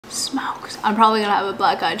smokes. I'm probably gonna have a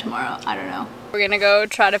black eye tomorrow. I don't know. We're gonna go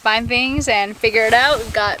try to find things and figure it out.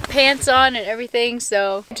 We've got pants on and everything,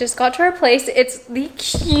 so just got to our place. It's the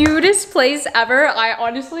cutest place ever. I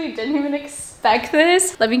honestly didn't even expect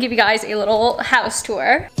this. Let me give you guys a little house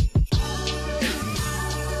tour.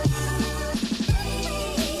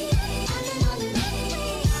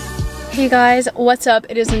 Hey guys, what's up?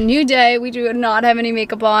 It is a new day. We do not have any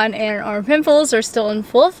makeup on and our pimples are still in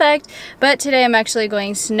full effect, but today I'm actually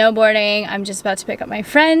going snowboarding. I'm just about to pick up my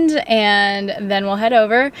friend and then we'll head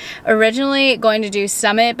over. Originally going to do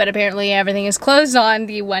Summit, but apparently everything is closed on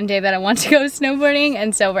the one day that I want to go snowboarding,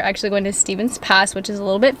 and so we're actually going to Stevens Pass, which is a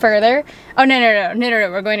little bit further. Oh no,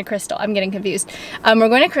 we're going to Crystal. I'm getting confused. We're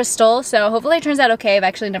going to Crystal, so hopefully it turns out okay. I've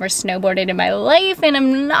actually never snowboarded in my life and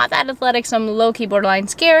I'm not that athletic, so I'm low-key borderline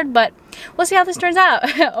scared, but we'll see how this turns out.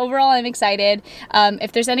 Overall, I'm excited.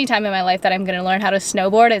 If there's any time in my life that I'm going to learn how to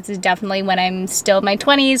snowboard, it's definitely when I'm still in my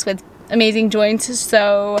 20s with amazing joints.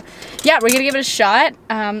 So yeah, we're gonna give it a shot.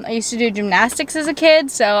 I used to do gymnastics as a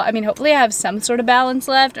kid, so I mean, hopefully I have some sort of balance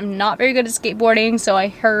left. I'm not very good at skateboarding, so I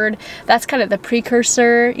heard that's kind of the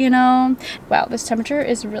precursor, you know. Wow, this temperature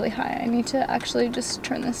is really high. I need to actually just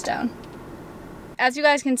turn this down. As you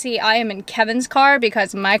guys can see, I am in Kevin's car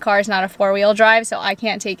because my car is not a four-wheel drive, so I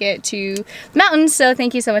can't take it to the mountains. So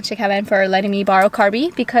thank you so much to Kevin for letting me borrow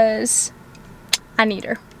𝘀𝗶𝗹 because I need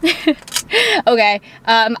her. Okay,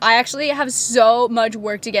 I actually have so much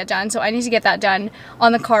work to get done, so I need to get that done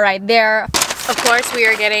on the car ride there. Of course, we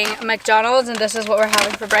are getting McDonald's, and this is what we're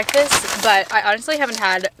having for breakfast, but I honestly haven't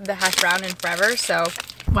had the hash brown in forever, so...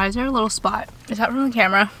 Why is there a little spot? Is that from the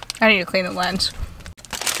camera? I need to clean the lens.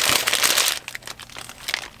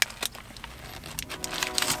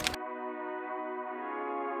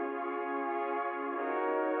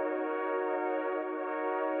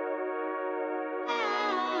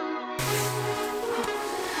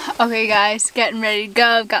 Okay guys, getting ready to go.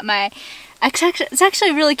 I've got my, it's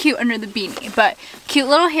actually really cute under the beanie, but cute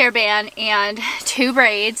little hairband and 2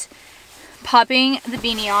 braids, popping the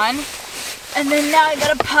beanie on. And then now I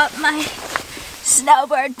gotta pop my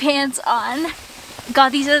snowboard pants on.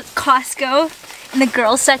 Got these at Costco in the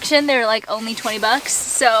girls section. They're like only 20 bucks,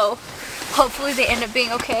 so hopefully they end up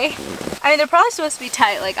being okay. I mean, they're probably supposed to be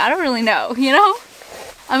tight, like I don't really know, you know?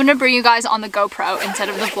 I'm gonna bring you guys on the GoPro instead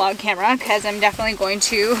of the vlog camera because I'm definitely going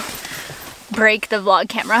to break the vlog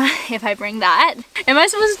camera if I bring that. Am I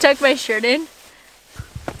supposed to tuck my shirt in?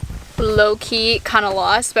 Low-key kind of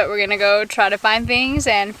lost, but we're gonna go try to find things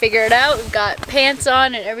and figure it out. We've got pants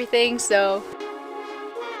on and everything, so.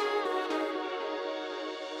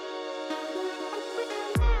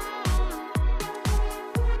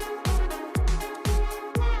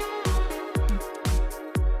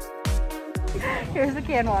 Here's the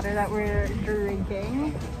canned water that we're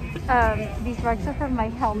drinking. These rugs are from my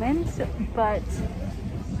helmet, but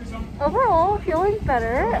overall feeling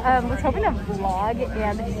better. Was hoping to vlog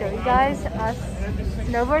and show you guys us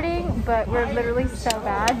snowboarding, but we're literally so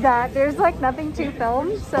bad that there's like nothing to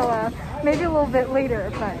film, so maybe a little bit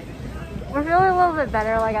later, but we're feeling a little bit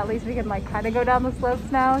better. Like at least we can like kind of go down the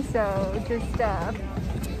slopes now, so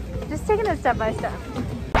just taking it step by step.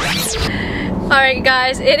 Alright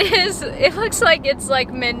guys, it looks like it's like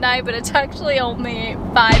midnight, but it's actually only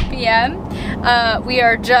 5 p.m. We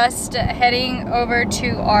are just heading over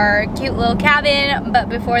to our cute little cabin, but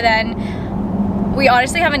before then, we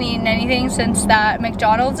honestly haven't eaten anything since that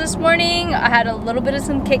McDonald's this morning. I had a little bit of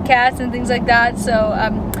some 𝘀𝐿𝐴𝐻 and things like that, so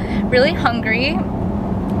I'm really hungry.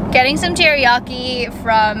 Getting some teriyaki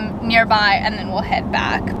from nearby and then we'll head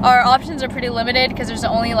back. Our options are pretty limited because there's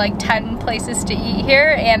only like 10 places to eat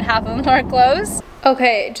here and half of them are closed.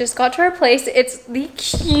 Okay, just got to our place. It's the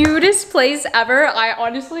cutest place ever. I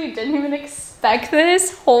honestly didn't even expect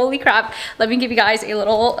this. Holy crap. Let me give you guys a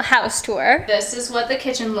little house tour. This is what the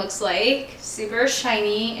kitchen looks like. Super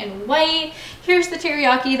shiny and white. Here's the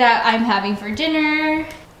teriyaki that I'm having for dinner.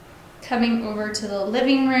 Coming over to the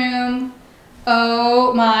living room.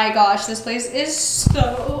 Oh my gosh, this place is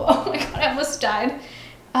so, oh my god, I almost died.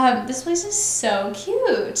 This place is so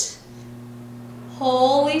cute.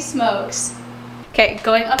 Holy smokes. Okay,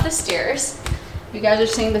 going up the stairs. You guys are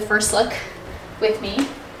seeing the first look with me.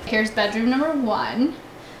 Here's bedroom number 1.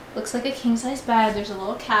 Looks like a king-size bed. There's a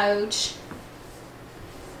little couch.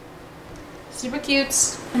 Super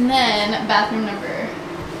cute. And then bathroom number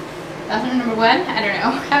 1? I don't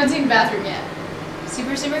know. Haven't seen the bathroom yet.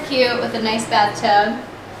 Super, super cute with a nice bathtub.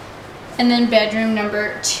 And then bedroom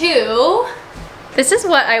number 2. This is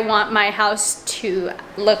what I want my house to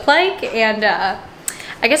look like, and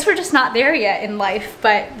I guess we're just not there yet in life,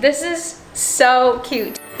 but this is so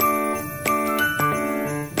cute.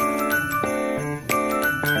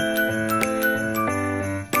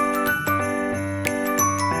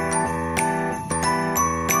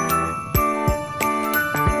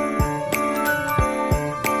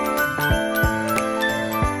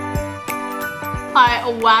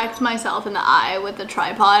 cracked myself in the eye with the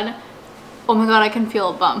tripod. Oh my god, I can feel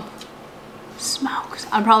a bump. Smokes.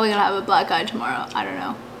 I'm probably gonna have a black eye tomorrow. I don't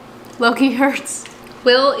know. Low-key hurts.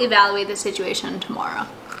 We'll evaluate the situation tomorrow.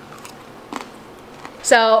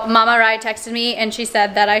 So Mama Rai texted me and she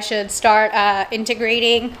said that I should start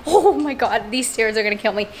integrating. Oh my god, these stairs are gonna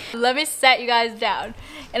kill me. Let me set you guys down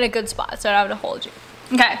in a good spot so I don't have to hold you.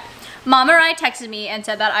 Okay. Mama Rai texted me and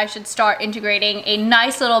said that I should start integrating a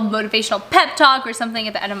nice little motivational pep talk or something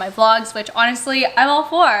at the end of my vlogs, which honestly I'm all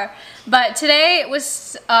for. But today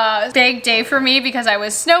was a big day for me because I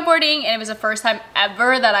was snowboarding and it was the first time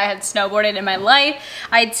ever that I had snowboarded in my life.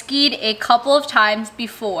 I had skied a couple of times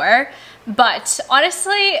before, but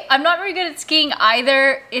honestly, I'm not very good at skiing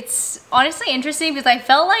either. It's honestly interesting because I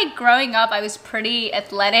felt like growing up I was pretty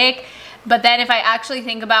athletic. But then if I actually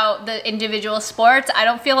think about the individual sports, I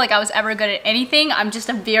don't feel like I was ever good at anything. I'm just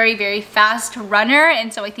a very, very fast runner,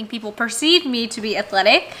 and so I think people perceive me to be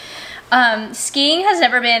athletic. Skiing has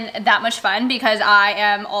never been that much fun because I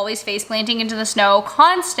am always face planting into the snow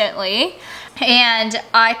constantly. And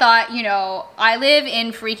I thought, you know, I live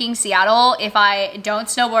in freaking Seattle. If I don't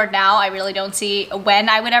snowboard now, I really don't see when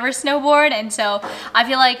I would ever snowboard. And so I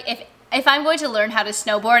feel like if I'm going to learn how to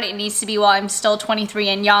snowboard, it needs to be while I'm still 23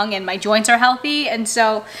 and young and my joints are healthy. And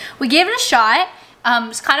so we gave it a shot.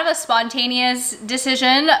 It's kind of a spontaneous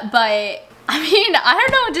decision, but I mean, I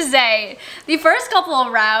don't know what to say. The first couple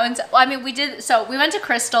of rounds, I mean, we went to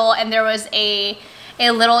Crystal and there was a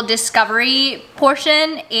little discovery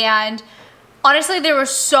portion, and honestly, there were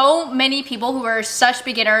so many people who were such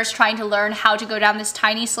beginners trying to learn how to go down this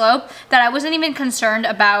tiny slope that I wasn't even concerned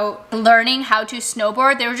about learning how to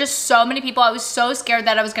snowboard. There were just so many people. I was so scared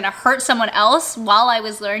that I was gonna hurt someone else while I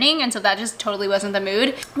was learning, and so that just totally wasn't the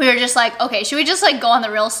mood. We were just like, okay, should we just like go on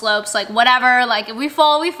the real slopes? Like whatever, like if we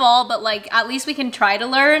fall, we fall, but like at least we can try to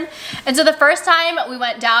learn. And so the first time we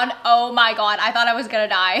went down, oh my god, I thought I was gonna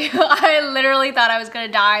die. I literally thought I was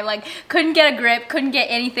gonna die. Like couldn't get a grip, couldn't get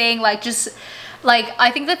anything, like just like, I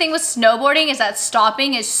think the thing with snowboarding is that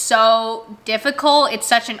stopping is so difficult. It's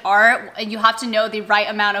such an art, and you have to know the right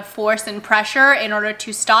amount of force and pressure in order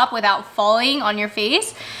to stop without falling on your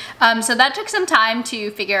face. So that took some time to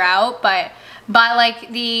figure out, but by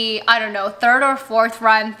like the, I don't know, third or fourth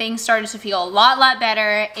run, things started to feel a lot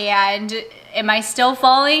better. And am I still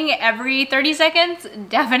falling every 30 seconds?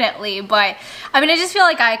 Definitely. But I mean, I just feel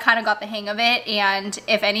like I kind of got the hang of it. And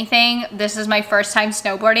if anything, this is my first time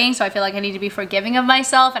snowboarding, so I feel like I need to be forgiving of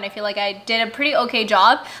myself. And I feel like I did a pretty okay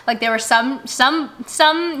job. Like there were some,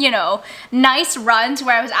 you know, nice runs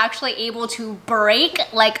where I was actually able to brake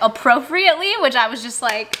like appropriately, which I was just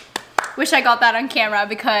like, wish I got that on camera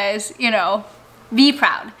because, you know, be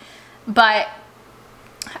proud. But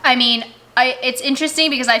I mean, it's interesting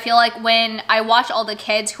because I feel like when I watch all the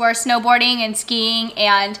kids who are snowboarding and skiing,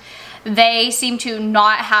 and they seem to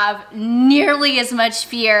not have nearly as much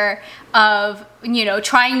fear of, you know,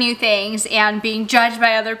 trying new things and being judged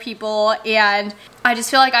by other people. And I just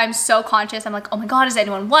feel like I'm so conscious. I'm like, oh my god, is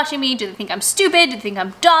anyone watching me? Do they think I'm stupid? Do they think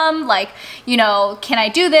I'm dumb? Like, you know, can I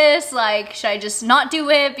do this? Like, should I just not do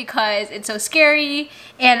it because it's so scary?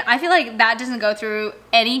 And I feel like that doesn't go through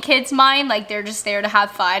any kid's mind. Like, they're just there to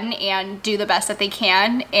have fun and do the best that they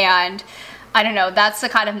can. And I don't know, that's the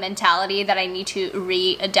kind of mentality that I need to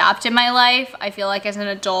readapt in my life. I feel like as an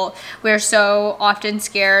adult, we're so often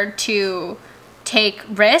scared to take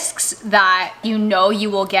risks that you know you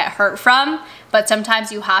will get hurt from, but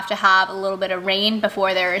sometimes you have to have a little bit of rain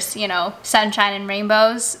before there's, you know, sunshine and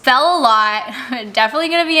rainbows. Fell a lot, definitely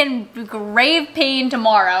gonna be in grave pain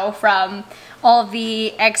tomorrow from all of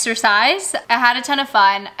the exercise. I had a ton of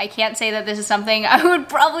fun. I can't say that this is something I would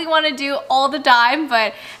probably want to do all the time,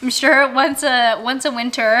 but I'm sure once a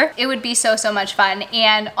winter, it would be so much fun.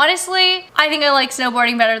 And honestly, I think I like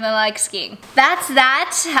snowboarding better than I like skiing. That's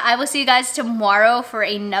that. I will see you guys tomorrow for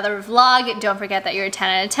another vlog. Don't forget that you're a 10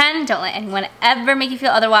 out of 10. Don't let anyone ever make you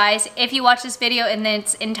feel otherwise. If you watch this video in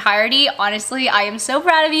its entirety, honestly, I am so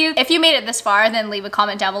proud of you. If you made it this far, then leave a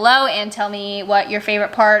comment down below and tell me what your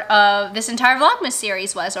favorite part of this entire vlogmas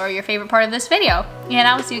series was, or your favorite part of this video. And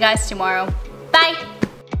I will see you guys tomorrow.